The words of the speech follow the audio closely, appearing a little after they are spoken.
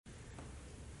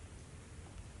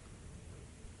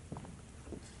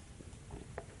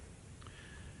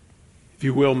If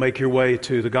you will, make your way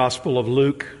to the Gospel of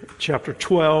Luke, chapter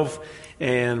 12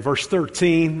 and verse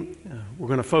 13. We're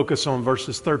going to focus on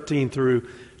verses 13 through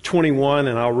 21,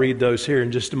 and I'll read those here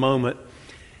in just a moment.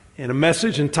 And a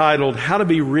message entitled, How to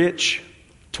Be Rich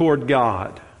Toward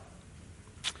God.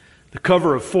 The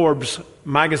cover of Forbes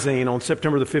magazine on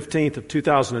September the 15th of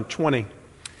 2020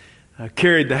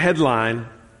 carried the headline,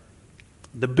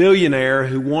 The Billionaire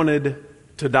Who Wanted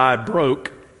to Die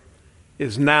Broke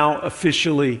is Now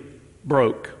Officially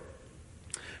Broke.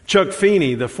 Chuck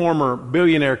Feeney, the former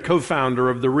billionaire co-founder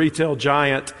of the retail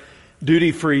giant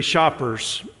Duty Free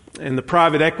Shoppers and the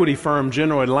private equity firm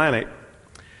General Atlantic,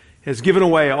 has given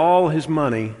away all his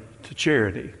money to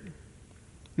charity.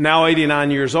 Now 89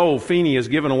 years old, Feeney has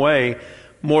given away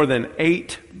more than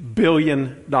 $8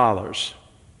 billion,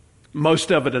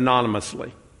 most of it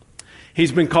anonymously.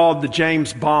 He's been called the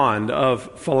James Bond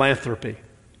of philanthropy.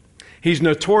 He's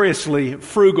notoriously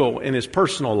frugal in his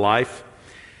personal life.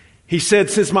 He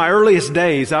said, since my earliest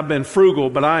days, I've been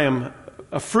frugal, but I am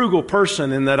a frugal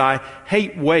person in that I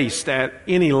hate waste at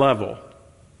any level.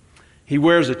 He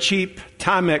wears a cheap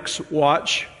Timex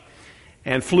watch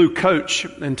and flew coach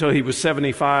until he was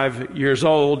 75 years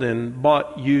old and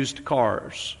bought used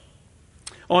cars.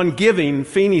 On giving,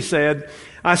 Feeney said,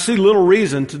 I see little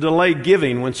reason to delay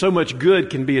giving when so much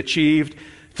good can be achieved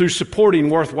through supporting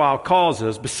worthwhile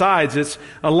causes. Besides, it's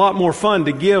a lot more fun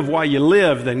to give while you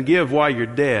live than give while you're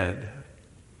dead.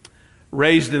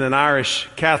 Raised in an Irish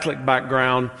Catholic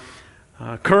background,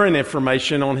 current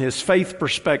information on his faith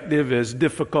perspective is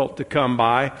difficult to come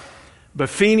by, but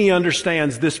Feeney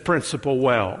understands this principle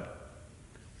well.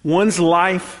 One's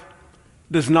life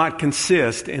does not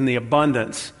consist in the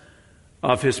abundance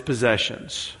of his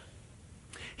possessions.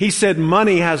 He said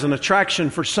money has an attraction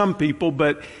for some people,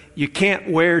 but you can't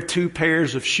wear two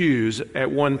pairs of shoes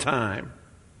at one time.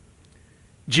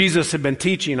 Jesus had been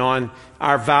teaching on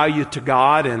our value to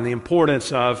God and the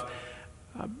importance of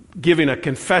giving a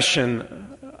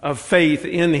confession of faith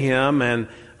in Him and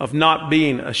of not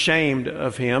being ashamed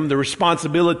of Him, the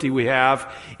responsibility we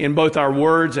have in both our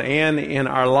words and in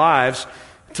our lives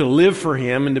to live for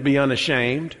Him and to be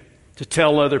unashamed, to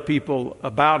tell other people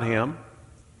about Him.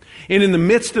 And in the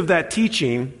midst of that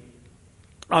teaching,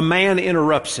 a man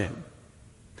interrupts him.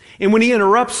 And when he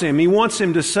interrupts him, he wants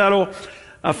him to settle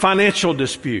a financial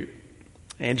dispute.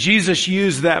 And Jesus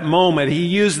used that moment, he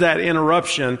used that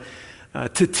interruption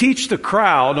to teach the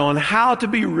crowd on how to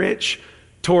be rich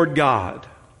toward God.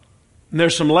 And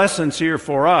there's some lessons here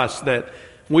for us that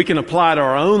we can apply to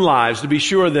our own lives to be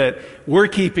sure that we're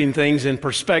keeping things in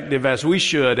perspective as we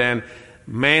should and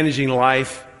managing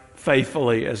life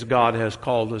faithfully as God has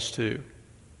called us to.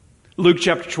 Luke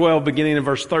chapter 12, beginning in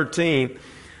verse 13,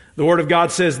 the Word of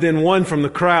God says, Then one from the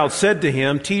crowd said to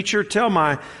him, Teacher, tell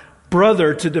my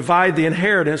brother to divide the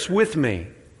inheritance with me.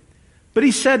 But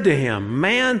he said to him,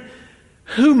 Man,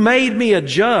 who made me a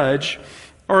judge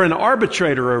or an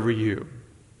arbitrator over you?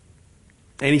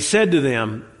 And he said to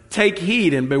them, Take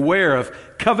heed and beware of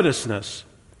covetousness,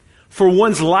 for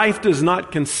one's life does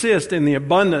not consist in the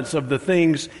abundance of the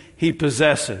things he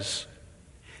possesses.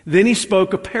 Then he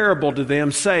spoke a parable to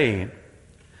them, saying,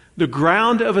 The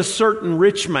ground of a certain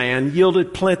rich man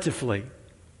yielded plentifully.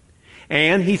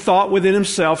 And he thought within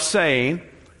himself, saying,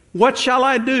 What shall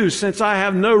I do, since I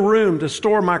have no room to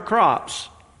store my crops?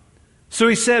 So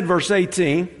he said, verse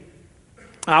 18,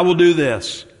 I will do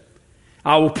this.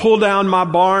 I will pull down my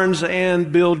barns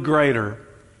and build greater,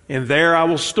 and there I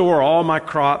will store all my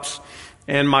crops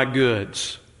and my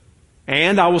goods.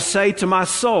 And I will say to my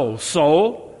soul,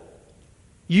 Soul,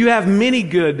 you have many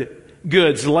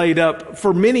goods laid up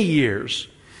for many years.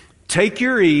 Take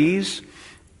your ease,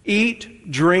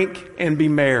 eat, drink, and be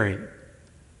merry.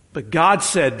 But God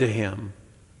said to him,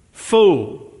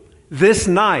 Fool, this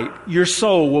night your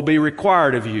soul will be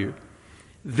required of you.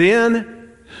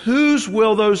 Then whose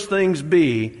will those things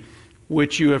be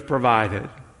which you have provided?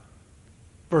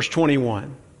 Verse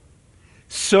 21.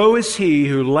 So is he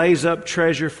who lays up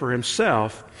treasure for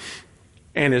himself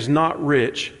and is not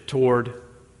rich toward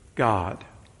God.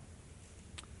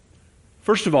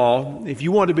 First of all, if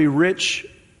you want to be rich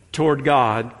toward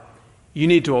God, you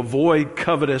need to avoid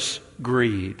covetous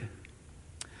greed.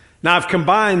 Now, I've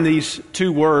combined these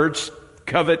two words,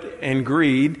 covet and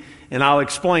greed, and I'll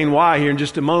explain why here in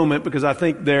just a moment, because I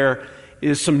think there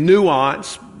is some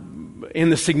nuance in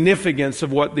the significance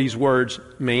of what these words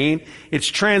mean. It's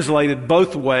translated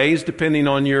both ways, depending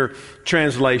on your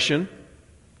translation.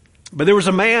 But there was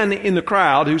a man in the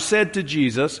crowd who said to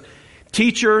Jesus,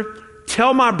 Teacher,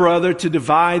 tell my brother to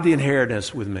divide the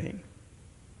inheritance with me.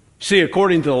 See,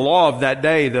 according to the law of that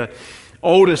day, the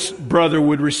oldest brother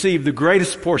would receive the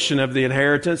greatest portion of the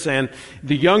inheritance, and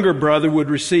the younger brother would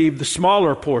receive the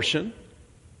smaller portion.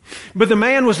 But the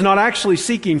man was not actually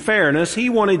seeking fairness. He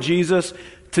wanted Jesus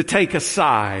to take a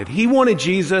side. He wanted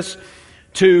Jesus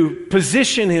to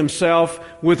position himself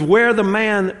with where the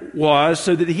man was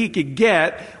so that he could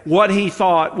get what he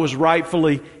thought was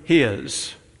rightfully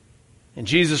his. And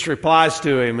Jesus replies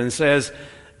to him and says,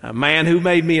 "Man, who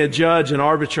made me a judge and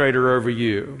arbitrator over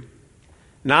you?"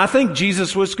 Now, I think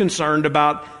Jesus was concerned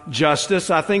about justice.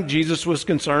 I think Jesus was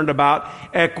concerned about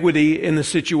equity in the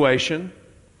situation.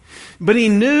 But he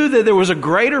knew that there was a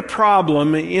greater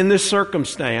problem in this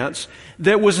circumstance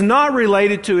that was not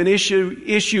related to an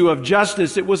issue of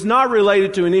justice. It was not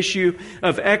related to an issue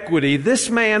of equity.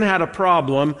 This man had a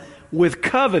problem with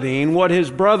coveting what his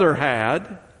brother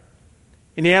had,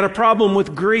 and he had a problem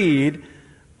with greed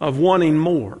of wanting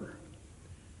more.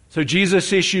 So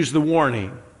Jesus issues the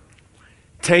warning: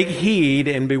 take heed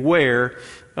and beware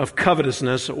of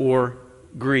covetousness or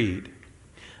greed.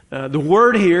 The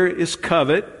word here is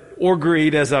covet or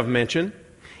greed, as I've mentioned.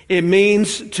 It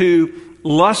means to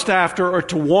lust after or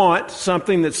to want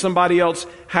something that somebody else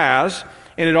has.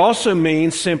 And it also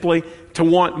means simply to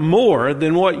want more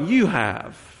than what you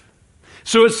have.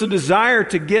 So it's the desire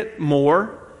to get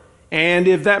more. And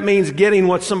if that means getting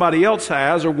what somebody else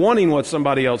has or wanting what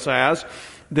somebody else has,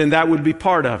 then that would be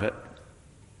part of it.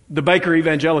 The Baker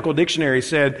Evangelical Dictionary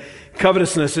said,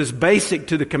 covetousness is basic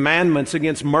to the commandments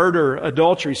against murder,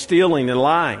 adultery, stealing, and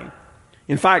lying.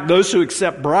 In fact, those who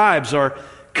accept bribes are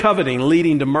coveting,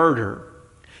 leading to murder.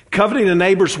 Coveting a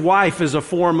neighbor's wife is a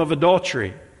form of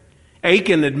adultery.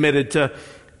 Achan admitted to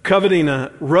coveting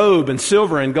a robe and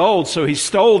silver and gold, so he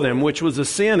stole them, which was a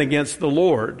sin against the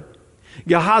Lord.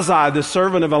 Gehazi, the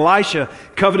servant of Elisha,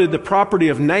 coveted the property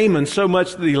of Naaman so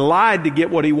much that he lied to get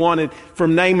what he wanted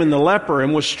from Naaman the leper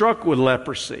and was struck with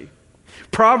leprosy.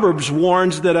 Proverbs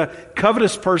warns that a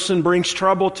covetous person brings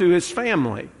trouble to his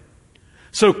family.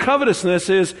 So covetousness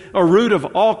is a root of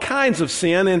all kinds of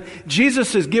sin, and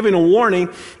Jesus is giving a warning,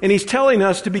 and he's telling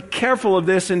us to be careful of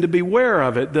this and to beware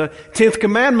of it. The 10th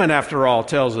commandment, after all,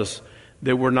 tells us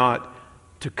that we're not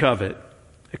to covet.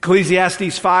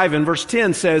 Ecclesiastes 5 and verse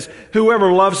 10 says,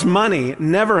 "Whoever loves money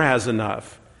never has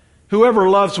enough. Whoever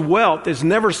loves wealth is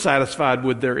never satisfied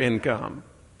with their income."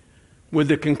 With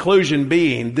the conclusion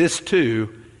being, this too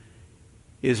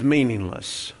is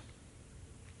meaningless.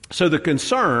 So the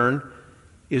concern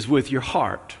is with your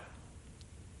heart.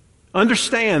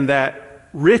 Understand that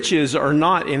riches are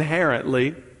not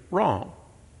inherently wrong.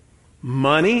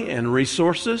 Money and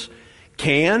resources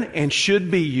can and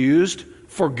should be used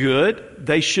for good.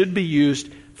 They should be used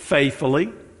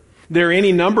faithfully. There are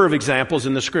any number of examples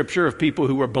in the Scripture of people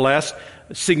who were blessed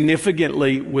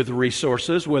significantly with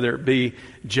resources, whether it be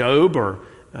Job or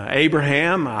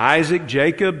Abraham, Isaac,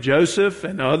 Jacob, Joseph,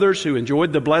 and others who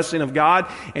enjoyed the blessing of God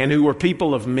and who were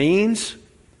people of means.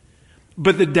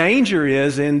 But the danger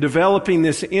is in developing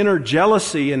this inner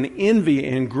jealousy and envy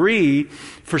and greed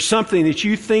for something that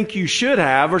you think you should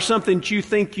have or something that you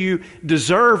think you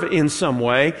deserve in some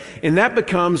way. And that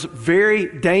becomes very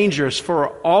dangerous for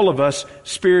all of us,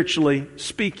 spiritually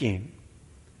speaking.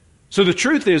 So the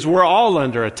truth is, we're all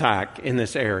under attack in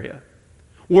this area.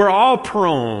 We're all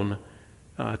prone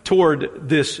toward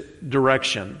this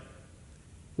direction.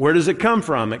 Where does it come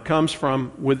from? It comes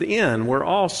from within, where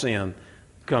all sin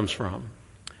comes from.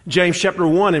 James chapter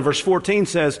 1 and verse 14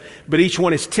 says, "But each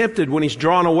one is tempted when he's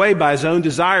drawn away by his own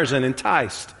desires and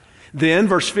enticed." Then,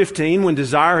 verse 15, "When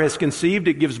desire has conceived,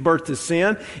 it gives birth to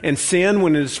sin, and sin,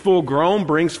 when it is full grown,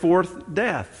 brings forth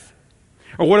death."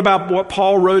 Or what about what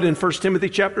Paul wrote in 1 Timothy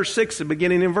chapter 6,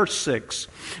 beginning in verse 6?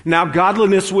 "Now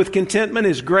godliness with contentment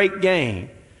is great gain.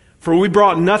 For we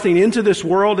brought nothing into this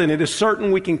world, and it is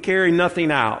certain we can carry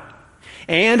nothing out.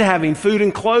 And having food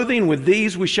and clothing, with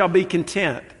these we shall be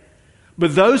content.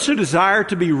 But those who desire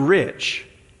to be rich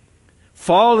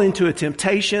fall into a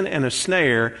temptation and a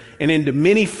snare, and into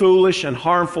many foolish and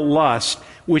harmful lusts,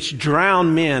 which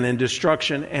drown men in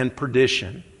destruction and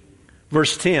perdition."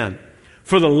 Verse 10,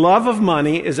 "For the love of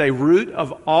money is a root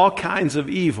of all kinds of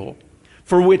evil,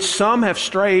 for which some have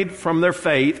strayed from their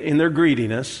faith in their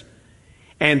greediness,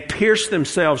 and pierced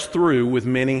themselves through with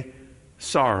many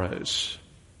sorrows."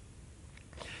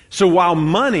 So while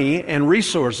money and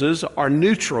resources are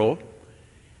neutral,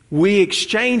 we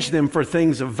exchange them for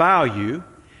things of value.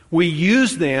 We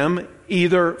use them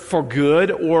either for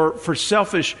good or for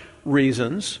selfish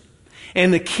reasons.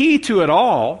 And the key to it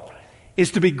all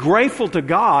is to be grateful to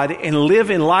God and live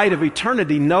in light of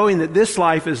eternity, knowing that this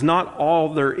life is not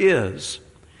all there is.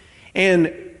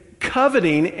 And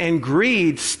coveting and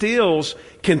greed steals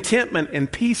contentment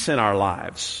and peace in our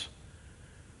lives.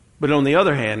 But on the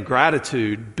other hand,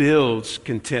 gratitude builds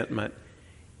contentment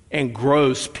and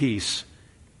grows peace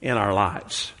in our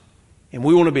lives. And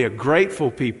we want to be a grateful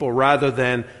people rather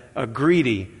than a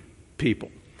greedy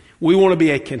people. We want to be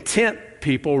a content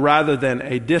people rather than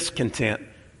a discontent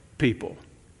people.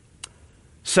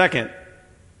 Second,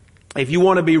 if you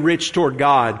want to be rich toward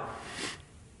God,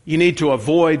 you need to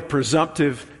avoid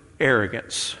presumptive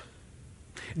arrogance.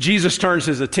 Jesus turns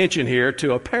his attention here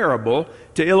to a parable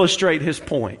to illustrate his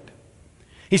point.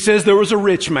 He says there was a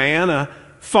rich man, a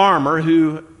farmer,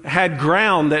 who had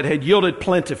ground that had yielded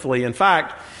plentifully. In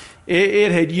fact,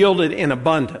 it had yielded in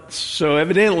abundance. So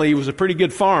evidently he was a pretty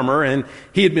good farmer, and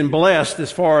he had been blessed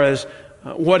as far as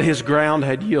what his ground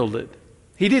had yielded.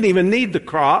 He didn't even need the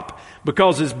crop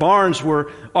because his barns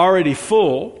were already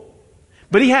full.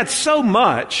 But he had so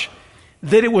much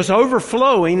that it was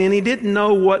overflowing, and he didn't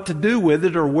know what to do with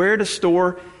it or where to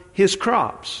store his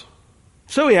crops.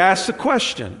 So he asked the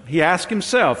question. He asked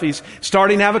himself. He's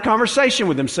starting to have a conversation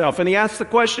with himself, and he asked the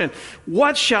question,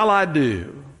 what shall I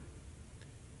do?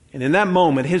 And in that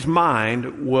moment, his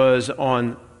mind was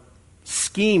on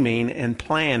scheming and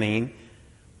planning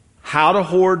how to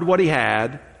hoard what he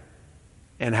had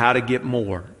and how to get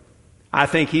more. I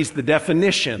think he's the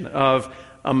definition of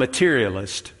a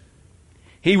materialist.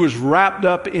 He was wrapped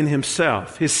up in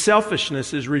himself. His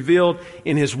selfishness is revealed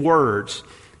in his words.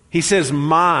 He says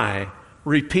 "my"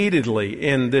 repeatedly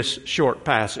in this short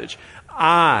passage.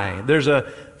 I. There's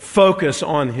a focus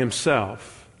on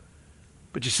himself.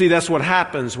 But you see, that's what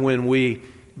happens when we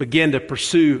begin to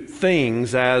pursue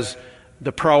things as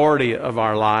the priority of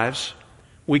our lives.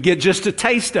 We get just a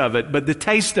taste of it, but the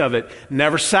taste of it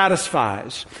never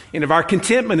satisfies. And if our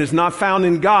contentment is not found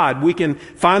in God, we can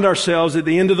find ourselves at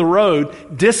the end of the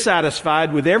road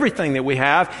dissatisfied with everything that we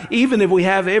have, even if we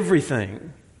have everything.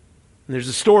 And there's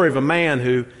a story of a man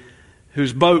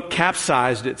whose boat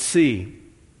capsized at sea.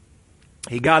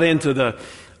 He got into the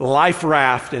life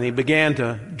raft and he began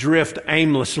to drift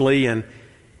aimlessly, and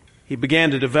he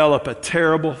began to develop a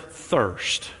terrible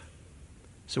thirst.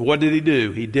 So what did he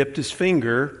do? He dipped his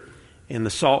finger in the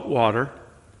salt water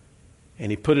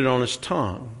and he put it on his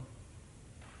tongue.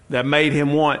 That made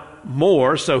him want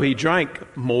more, so he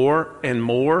drank more and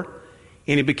more,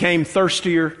 and he became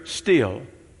thirstier still.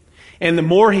 And the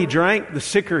more he drank, the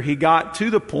sicker he got, to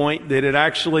the point that it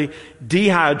actually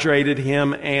dehydrated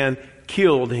him and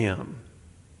killed him.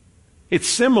 It's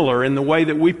similar in the way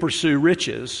that we pursue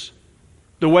riches,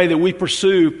 the way that we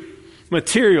pursue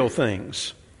material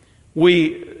things.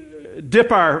 We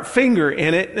dip our finger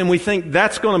in it and we think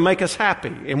that's going to make us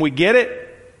happy. And we get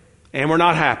it and we're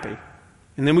not happy.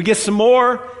 And then we get some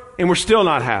more and we're still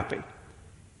not happy.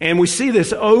 And we see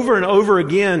this over and over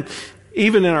again,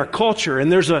 even in our culture.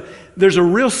 And there's a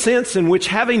real sense in which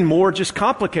having more just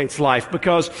complicates life,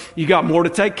 because you got more to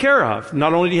take care of.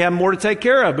 Not only do you have more to take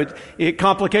care of, but it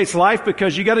complicates life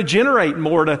because you got to generate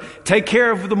more to take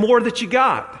care of the more that you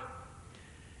got.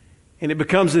 And it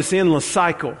becomes this endless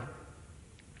cycle.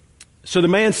 So the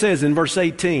man says in verse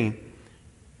 18,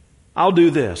 I'll do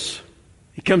this.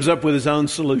 He comes up with his own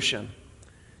solution.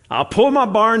 I'll pull my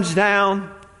barns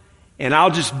down and I'll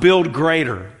just build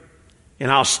greater.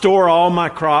 And I'll store all my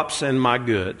crops and my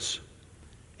goods.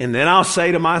 And then I'll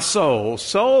say to my soul,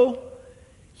 soul,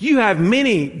 you have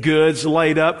many goods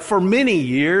laid up for many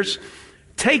years.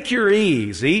 Take your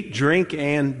ease, eat, drink,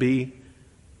 and be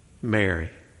merry.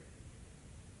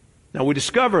 Now we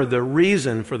discover the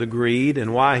reason for the greed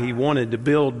and why he wanted to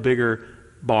build bigger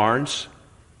barns.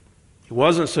 It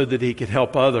wasn't so that he could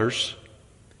help others.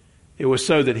 It was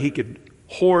so that he could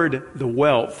hoard the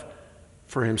wealth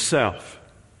for himself.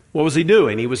 What was he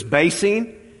doing? He was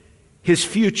basing his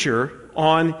future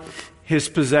on his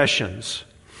possessions.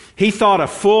 He thought a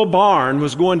full barn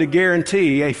was going to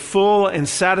guarantee a full and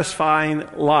satisfying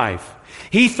life.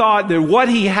 He thought that what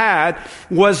he had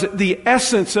was the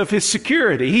essence of his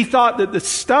security. He thought that the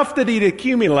stuff that he'd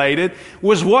accumulated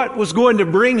was what was going to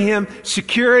bring him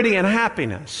security and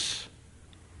happiness.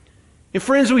 And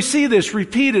friends, we see this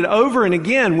repeated over and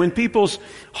again when people's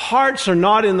hearts are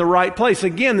not in the right place.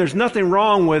 Again, there's nothing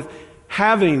wrong with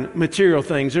having material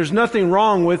things. There's nothing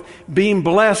wrong with being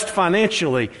blessed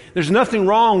financially. There's nothing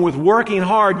wrong with working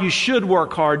hard. You should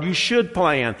work hard. You should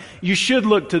plan. You should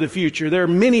look to the future. There are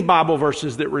many Bible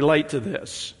verses that relate to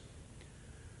this.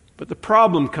 But the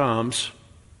problem comes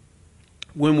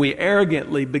when we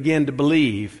arrogantly begin to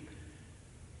believe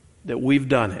that we've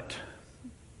done it,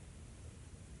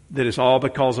 that it's all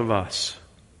because of us.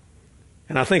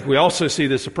 And I think we also see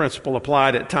this principle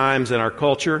applied at times in our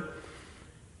culture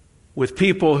with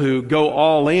people who go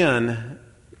all in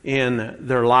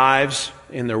their lives,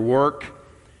 in their work,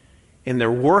 and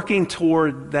they're working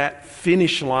toward that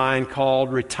finish line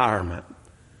called retirement.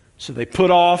 So they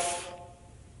put off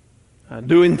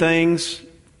doing things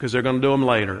because they're going to do them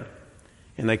later.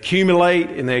 And they accumulate,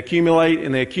 and they accumulate,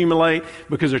 and they accumulate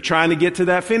because they're trying to get to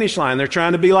that finish line. They're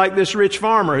trying to be like this rich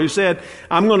farmer who said,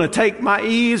 I'm going to take my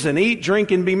ease and eat, drink,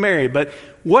 and be merry. But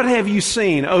what have you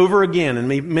seen over again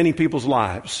in many people's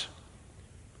lives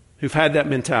who've had that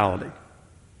mentality?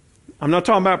 I'm not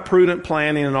talking about prudent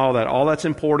planning and all that. All that's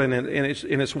important and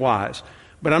it's wise.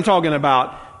 But I'm talking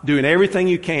about doing everything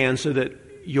you can so that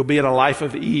you'll be in a life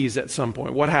of ease at some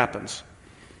point. What happens?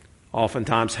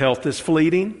 Oftentimes health is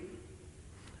fleeting.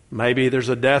 Maybe there's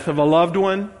a death of a loved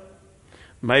one.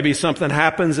 Maybe something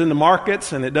happens in the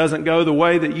markets and it doesn't go the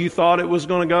way that you thought it was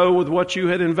going to go with what you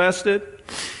had invested.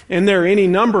 And there are any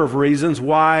number of reasons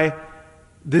why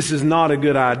this is not a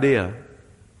good idea.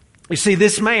 You see,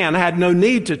 this man had no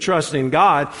need to trust in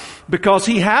God because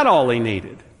he had all he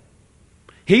needed.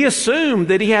 He assumed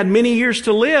that he had many years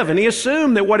to live, and he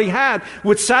assumed that what he had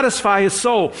would satisfy his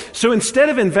soul. So instead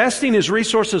of investing his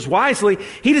resources wisely,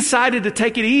 he decided to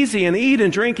take it easy and eat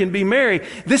and drink and be merry.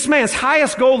 This man's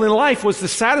highest goal in life was to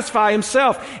satisfy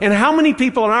himself. And how many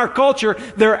people in our culture,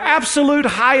 their absolute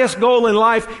highest goal in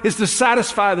life is to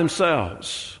satisfy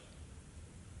themselves?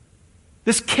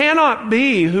 This cannot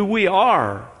be who we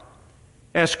are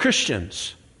as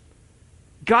Christians.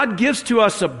 God gives to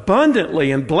us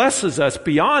abundantly and blesses us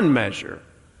beyond measure.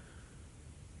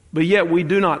 But yet we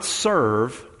do not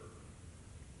serve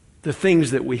the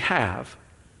things that we have.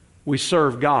 We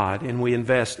serve God and we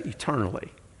invest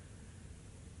eternally.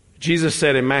 Jesus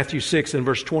said in Matthew 6 and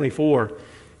verse 24,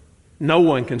 no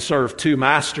one can serve two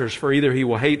masters, for either he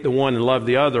will hate the one and love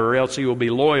the other, or else he will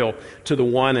be loyal to the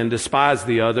one and despise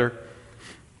the other.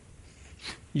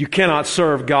 You cannot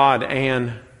serve God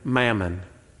and mammon.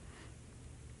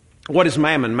 What is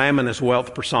mammon? Mammon is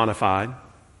wealth personified.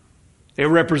 It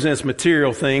represents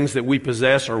material things that we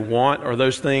possess or want, or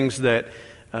those things that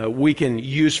we can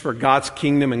use for God's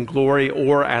kingdom and glory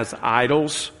or as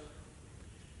idols.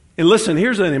 And listen,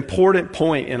 here's an important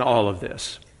point in all of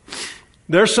this.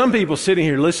 There are some people sitting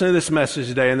here listening to this message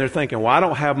today and they're thinking, well, I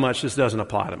don't have much, this doesn't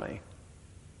apply to me.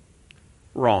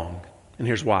 Wrong. And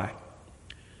here's why.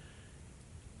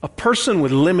 A person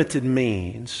with limited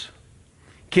means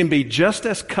can be just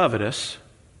as covetous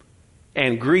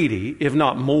and greedy, if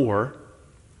not more,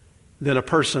 than a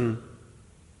person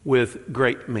with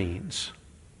great means.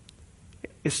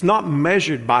 It's not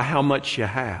measured by how much you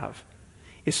have.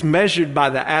 It's measured by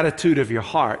the attitude of your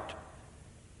heart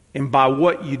and by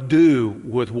what you do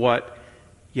with what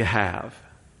you have.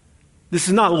 This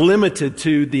is not limited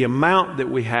to the amount that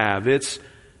we have. It's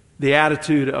the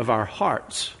attitude of our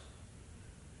hearts.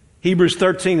 Hebrews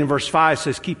 13 and verse 5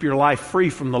 says, keep your life free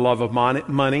from the love of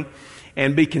money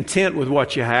and be content with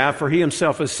what you have, for he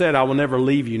himself has said, I will never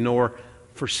leave you nor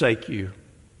forsake you.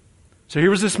 So here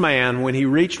was this man when he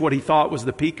reached what he thought was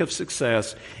the peak of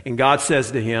success, and God says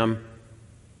to him,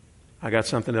 I got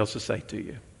something else to say to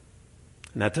you.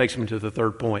 And that takes me to the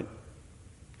third point.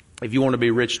 If you want to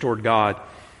be rich toward God,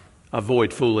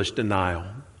 avoid foolish denial.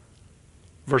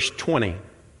 Verse 20,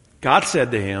 God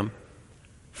said to him,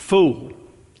 fool,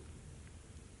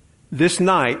 this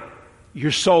night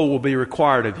your soul will be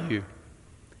required of you.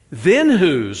 Then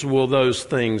whose will those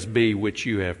things be which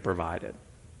you have provided?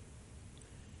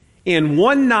 In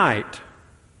one night,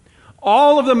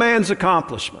 all of the man's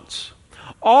accomplishments,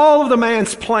 all of the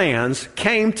man's plans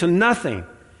came to nothing.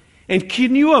 And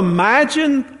can you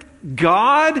imagine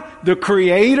God, the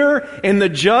creator and the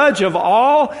judge of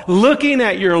all, looking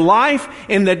at your life,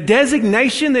 and the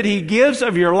designation that he gives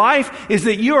of your life is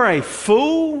that you are a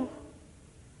fool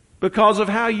because of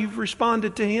how you've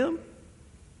responded to him?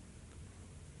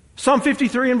 Psalm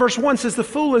 53 and verse 1 says, the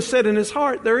fool has said in his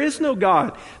heart, there is no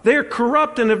God. They are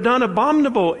corrupt and have done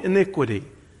abominable iniquity.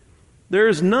 There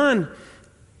is none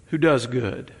who does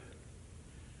good.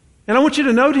 And I want you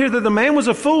to note here that the man was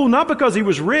a fool not because he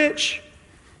was rich.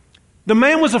 The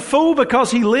man was a fool because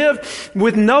he lived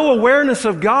with no awareness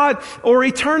of God or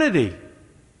eternity.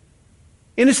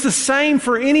 And it's the same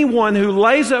for anyone who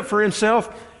lays up for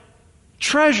himself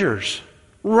treasures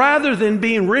rather than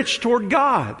being rich toward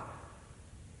God.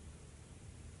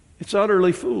 It's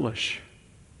utterly foolish.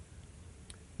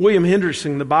 William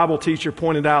Hendrickson, the Bible teacher,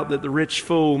 pointed out that the rich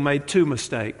fool made two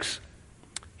mistakes.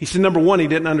 He said, number one, he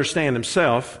didn't understand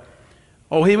himself.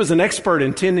 Oh, he was an expert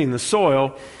in tending the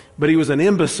soil, but he was an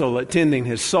imbecile at tending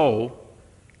his soul.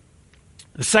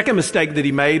 The second mistake that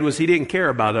he made was he didn't care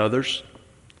about others.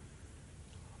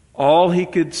 All he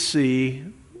could see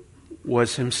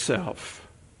was himself.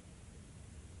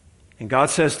 And God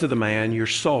says to the man, your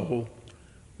soul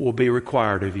will be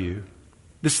required of you.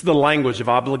 This is the language of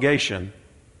obligation.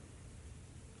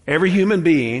 Every human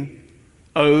being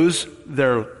owes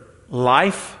their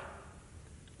life,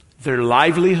 their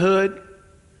livelihood,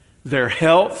 their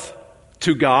health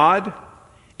to God,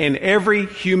 and every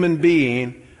human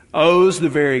being owes the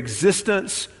very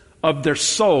existence of their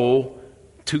soul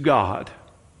to God.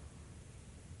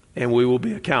 And we will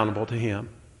be accountable to Him.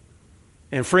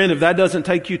 And friend, if that doesn't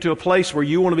take you to a place where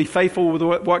you want to be faithful with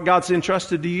what God's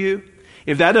entrusted to you,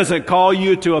 if that doesn't call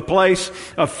you to a place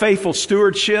of faithful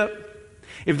stewardship,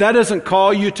 if that doesn't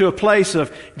call you to a place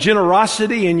of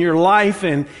generosity in your life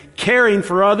and caring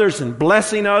for others and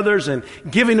blessing others and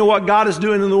giving to what God is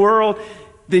doing in the world,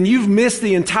 then you've missed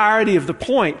the entirety of the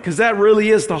point, because that really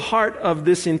is the heart of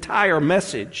this entire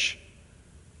message.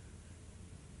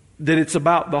 That it's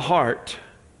about the heart.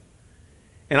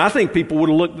 And I think people would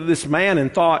have looked at this man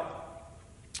and thought,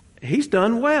 he's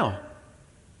done well.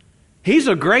 He's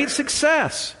a great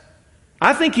success.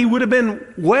 I think he would have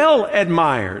been well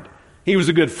admired. He was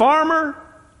a good farmer.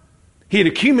 He had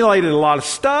accumulated a lot of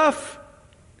stuff.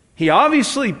 He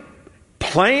obviously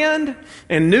planned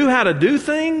and knew how to do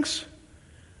things.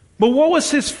 But what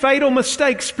was his fatal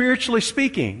mistake, spiritually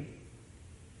speaking?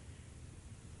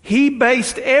 He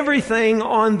based everything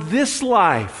on this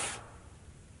life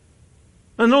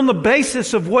and on the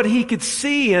basis of what he could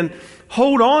see and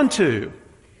hold on to.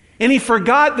 And he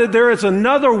forgot that there is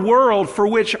another world for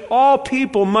which all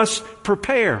people must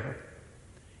prepare.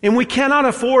 And we cannot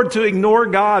afford to ignore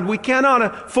God. We cannot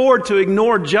afford to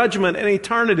ignore judgment and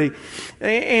eternity.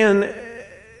 And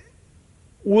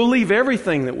we'll leave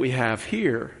everything that we have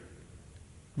here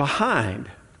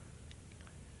behind,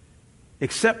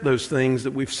 except those things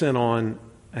that we've sent on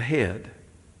ahead.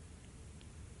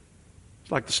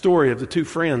 It's like the story of the two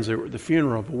friends that were at the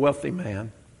funeral of a wealthy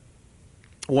man.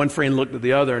 One friend looked at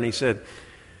the other and he said,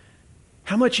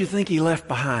 "How much you think he left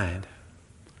behind?"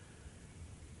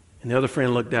 And the other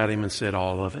friend looked at him and said,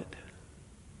 "All of it.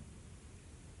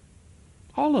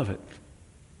 All of it.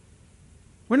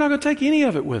 We're not going to take any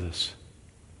of it with us.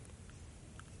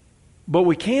 But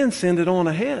we can send it on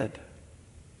ahead.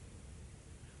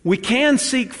 We can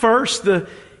seek first the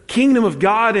kingdom of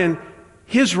God and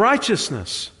His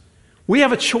righteousness. We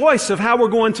have a choice of how we're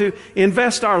going to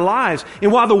invest our lives.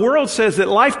 And while the world says that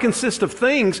life consists of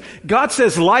things, God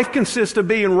says life consists of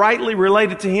being rightly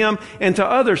related to Him and to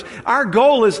others. Our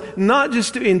goal is not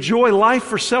just to enjoy life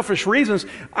for selfish reasons.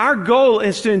 Our goal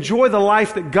is to enjoy the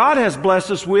life that God has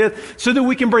blessed us with so that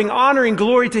we can bring honor and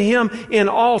glory to Him in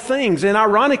all things. And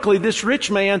ironically, this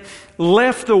rich man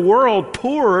left the world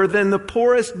poorer than the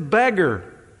poorest beggar.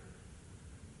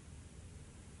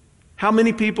 How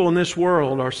many people in this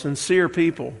world are sincere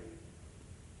people?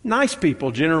 Nice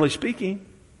people, generally speaking.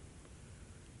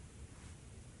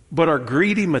 But are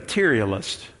greedy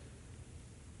materialists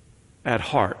at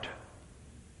heart.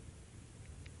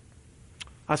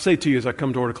 I say to you as I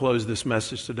come toward a close of this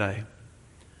message today,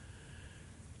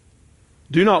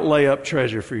 do not lay up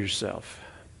treasure for yourself.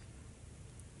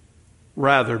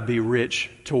 Rather, be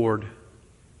rich toward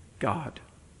God.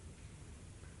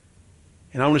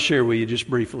 And I want to share with you just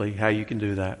briefly how you can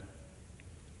do that.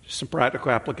 Just some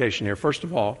practical application here. First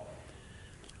of all,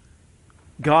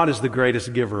 God is the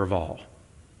greatest giver of all.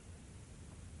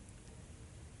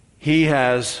 He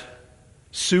has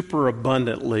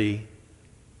superabundantly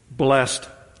blessed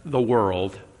the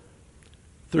world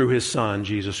through His Son,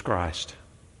 Jesus Christ.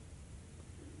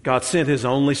 God sent His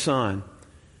only Son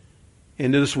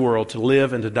into this world to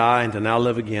live and to die and to now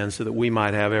live again so that we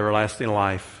might have everlasting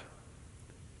life.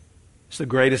 It's the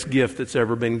greatest gift that's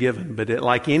ever been given. But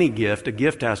like any gift, a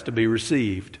gift has to be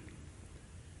received.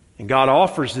 And God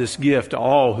offers this gift to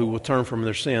all who will turn from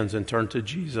their sins and turn to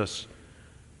Jesus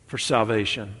for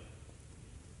salvation.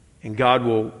 And God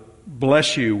will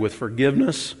bless you with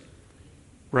forgiveness,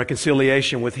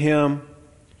 reconciliation with Him,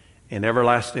 and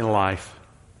everlasting life.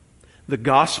 The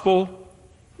gospel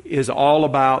is all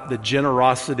about the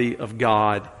generosity of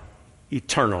God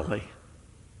eternally.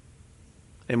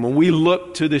 And when we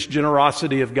look to this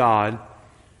generosity of God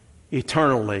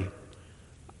eternally,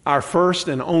 our first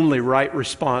and only right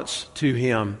response to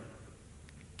Him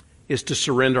is to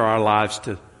surrender our lives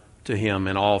to Him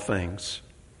in all things.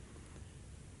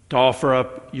 To offer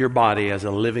up your body as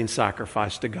a living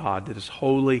sacrifice to God that is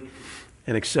holy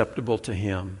and acceptable to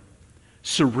Him.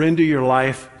 Surrender your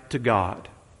life to God.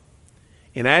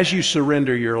 And as you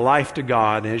surrender your life to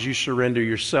God, as you surrender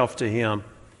yourself to Him,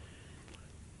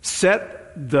 set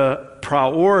the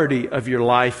priority of your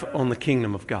life on the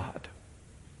kingdom of God.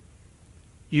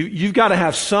 You've got to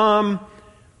have some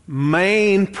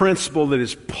main principle that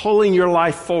is pulling your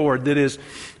life forward, that is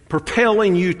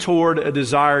propelling you toward a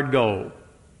desired goal.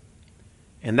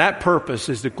 And that purpose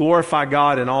is to glorify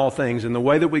God in all things. And the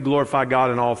way that we glorify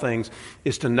God in all things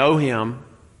is to know Him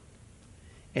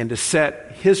and to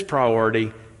set His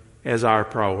priority as our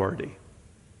priority.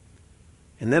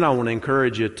 And then I want to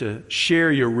encourage you to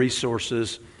share your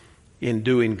resources in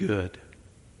doing good.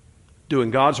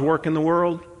 Doing God's work in the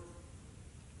world,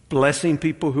 blessing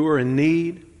people who are in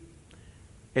need,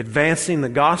 advancing the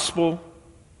gospel,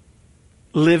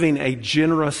 living a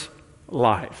generous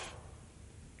life.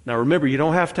 Now remember, you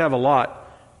don't have to have a lot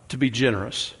to be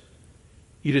generous.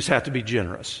 You just have to be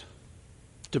generous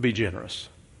to be generous.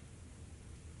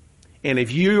 And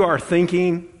if you are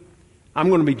thinking, I'm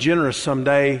going to be generous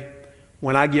someday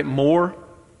when I get more,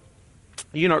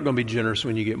 you're not going to be generous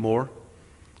when you get more.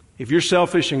 If you're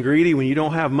selfish and greedy when you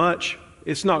don't have much,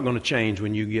 it's not going to change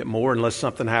when you get more unless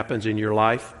something happens in your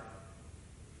life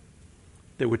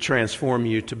that would transform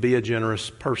you to be a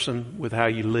generous person with how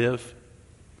you live.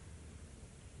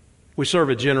 We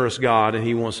serve a generous God, and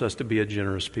He wants us to be a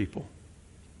generous people.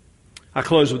 I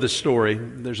close with this story.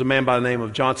 There's a man by the name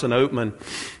of Johnson Oatman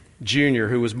Jr.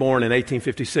 who was born in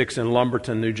 1856 in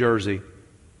Lumberton, New Jersey.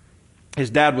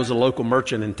 His dad was a local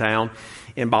merchant in town,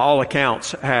 and by all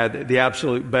accounts had the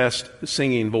absolute best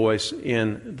singing voice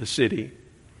in the city.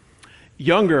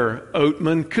 Younger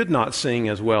Oatman could not sing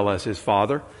as well as his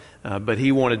father, but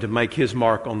he wanted to make his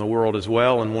mark on the world as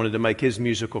well and wanted to make his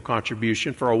musical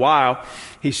contribution. For a while,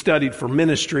 he studied for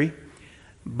ministry,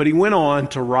 but he went on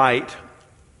to write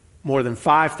more than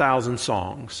 5,000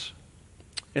 songs.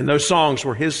 And those songs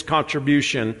were his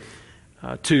contribution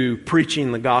to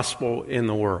preaching the gospel in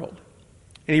the world.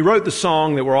 And he wrote the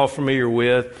song that we're all familiar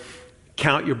with,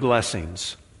 Count Your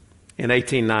Blessings, in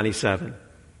 1897.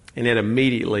 And it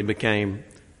immediately became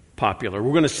popular.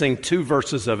 We're going to sing 2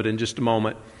 verses of it in just a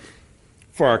moment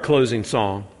for our closing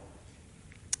song.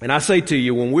 And I say to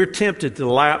you, when we're tempted to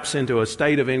lapse into a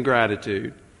state of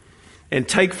ingratitude and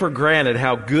take for granted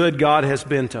how good God has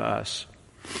been to us,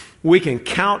 we can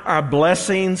count our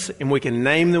blessings and we can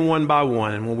name them one by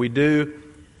one. And when we do,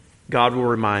 God will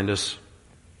remind us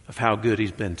of how good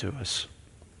He's been to us.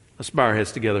 Let's bow our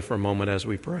heads together for a moment as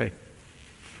we pray.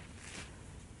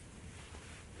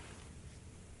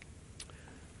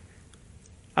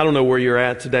 I don't know where you're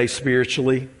at today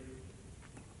spiritually.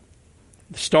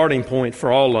 The starting point for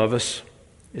all of us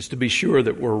is to be sure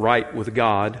that we're right with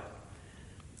God.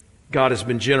 God has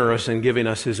been generous in giving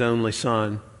us His only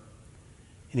Son,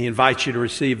 and He invites you to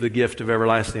receive the gift of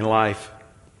everlasting life.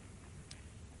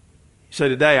 You say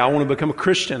today, I want to become a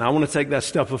Christian. I want to take that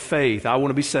step of faith. I want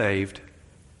to be saved.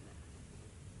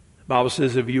 The Bible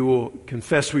says if you will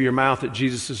confess with your mouth that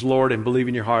Jesus is Lord and believe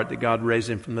in your heart that God raised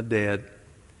Him from the dead,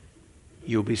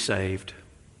 you'll be saved.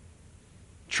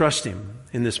 Trust Him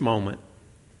in this moment.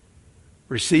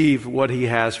 Receive what He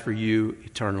has for you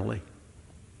eternally.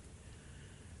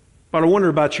 But I wonder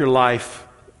about your life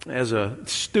as a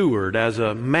steward, as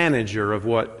a manager of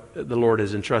what the Lord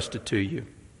has entrusted to you.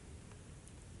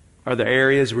 Are there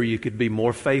areas where you could be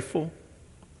more faithful?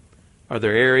 Are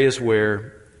there areas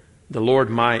where the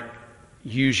Lord might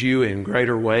use you in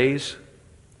greater ways?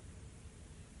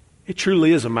 It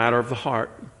truly is a matter of the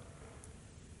heart.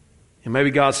 And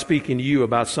maybe God's speaking to you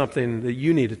about something that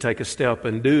you need to take a step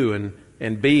and do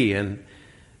and be and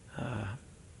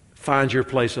find your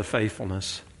place of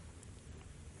faithfulness.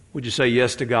 Would you say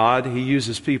yes to God? He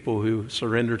uses people who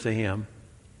surrender to Him.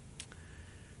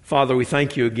 Father, we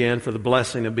thank You again for the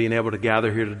blessing of being able to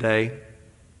gather here today.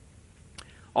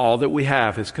 All that we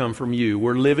have has come from You.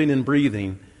 We're living and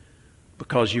breathing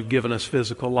because You've given us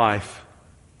physical life.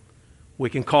 We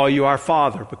can call You our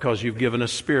Father because You've given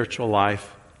us spiritual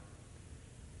life.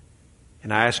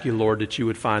 And I ask You, Lord, that You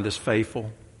would find us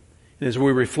faithful. And as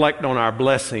we reflect on our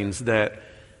blessings, that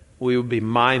we would be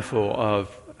mindful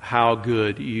of how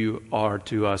good You are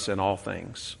to us in all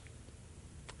things.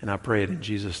 And I pray it in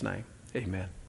Jesus' name. Amen.